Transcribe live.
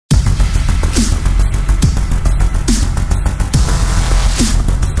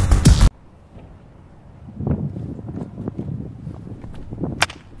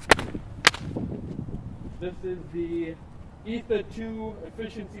is the Etha 2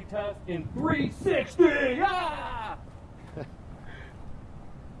 efficiency test in 360. Ah!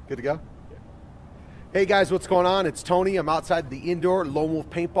 Good to go? Yeah. Hey guys, what's going on? It's Tony. I'm outside the indoor Lone Wolf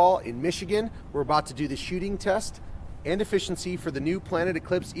Paintball in Michigan. We're about to do the shooting test and efficiency for the new Planet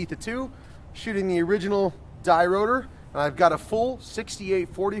Eclipse Etha 2, shooting the original die rotor. And I've got a full 68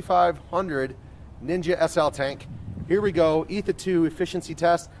 4500 Ninja SL tank. Here we go, Etha 2 efficiency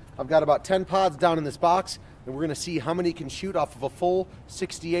test. I've got about 10 pods down in this box, and we're gonna see how many can shoot off of a full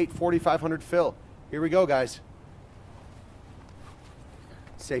 68 4500 fill. Here we go, guys.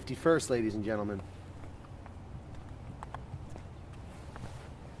 Safety first, ladies and gentlemen.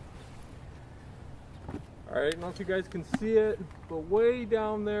 All right, I don't know if you guys can see it, but way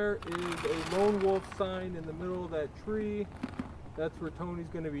down there is a lone wolf sign in the middle of that tree. That's where Tony's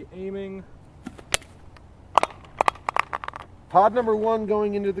going to be aiming. Pod number 1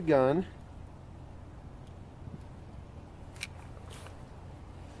 going into the gun.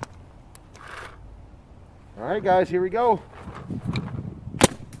 All right, guys, here we go.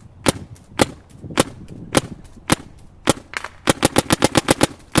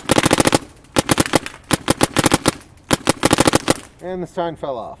 And the sign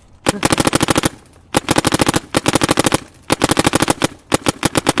fell off.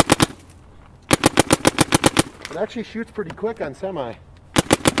 It actually shoots pretty quick on semi.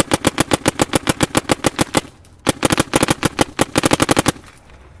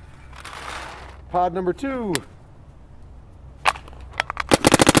 Pod number 2.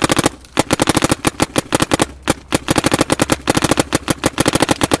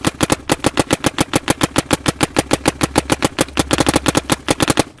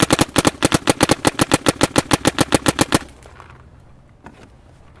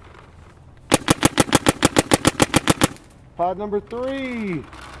 Pod number 3.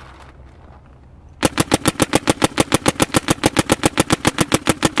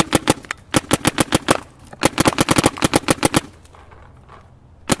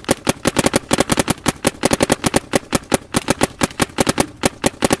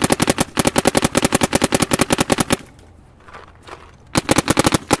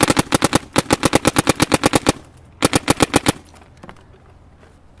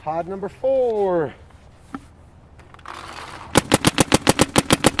 Pod number 4.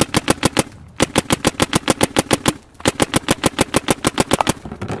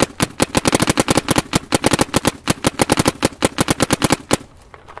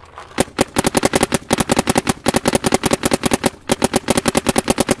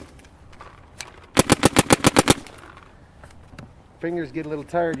 Fingers get a little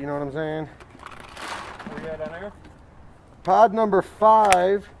tired, you know what I'm saying? Where you at on there? Pod number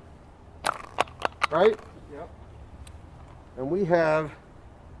 5, right? Yep. And we have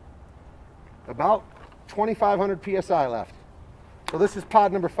about 2,500 PSI left. So this is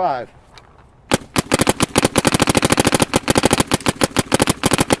pod number 5.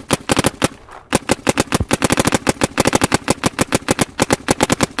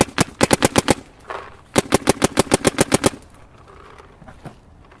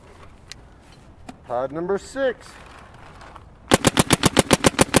 Pod number 6.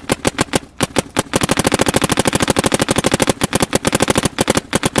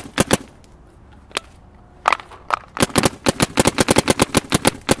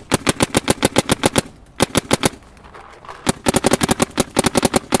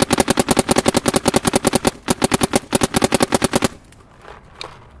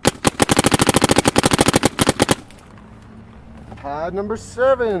 Pod number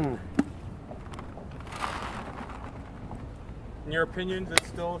 7. In your opinion, is it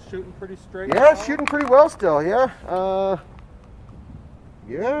still shooting pretty straight? Yeah, it's shooting pretty well still, yeah.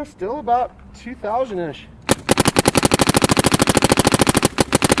 Yeah, still about 2,000-ish.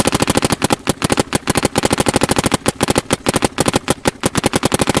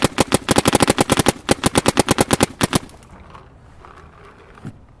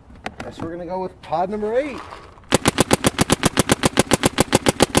 Guess we're gonna go with pod number 8.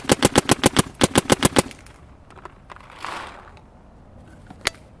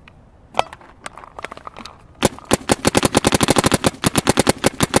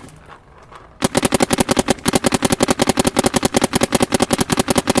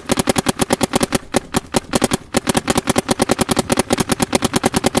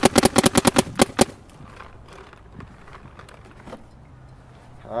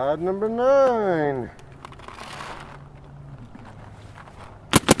 Pod number 9.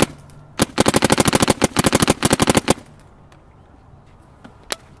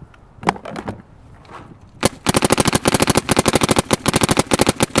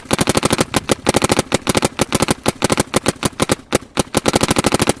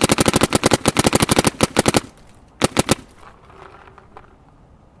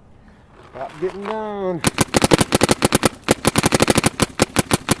 getting down.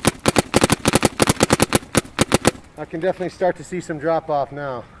 I can definitely start to see some drop off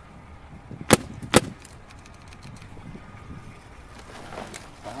now.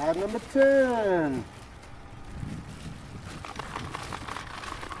 Pod number 10.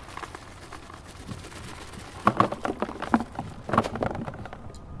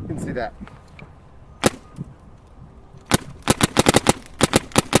 You can see that.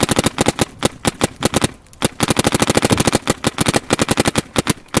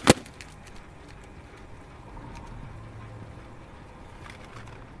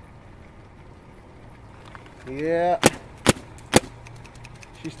 Yeah,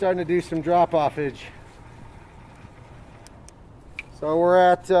 she's starting to do some drop-offage. So we're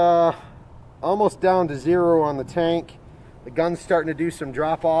at almost down to 0 on the tank. The gun's starting to do some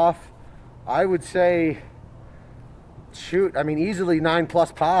drop-off. I would say, shoot, I mean easily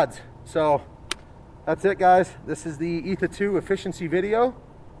 9+ pods. So that's it, guys. This is the Etha 2 efficiency video.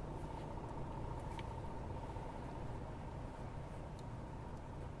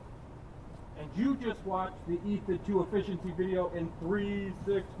 You just watched the Etha 2 efficiency video in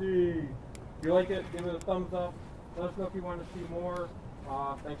 360. If you like it, give it a thumbs up. Let us know if you want to see more.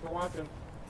 Thanks for watching.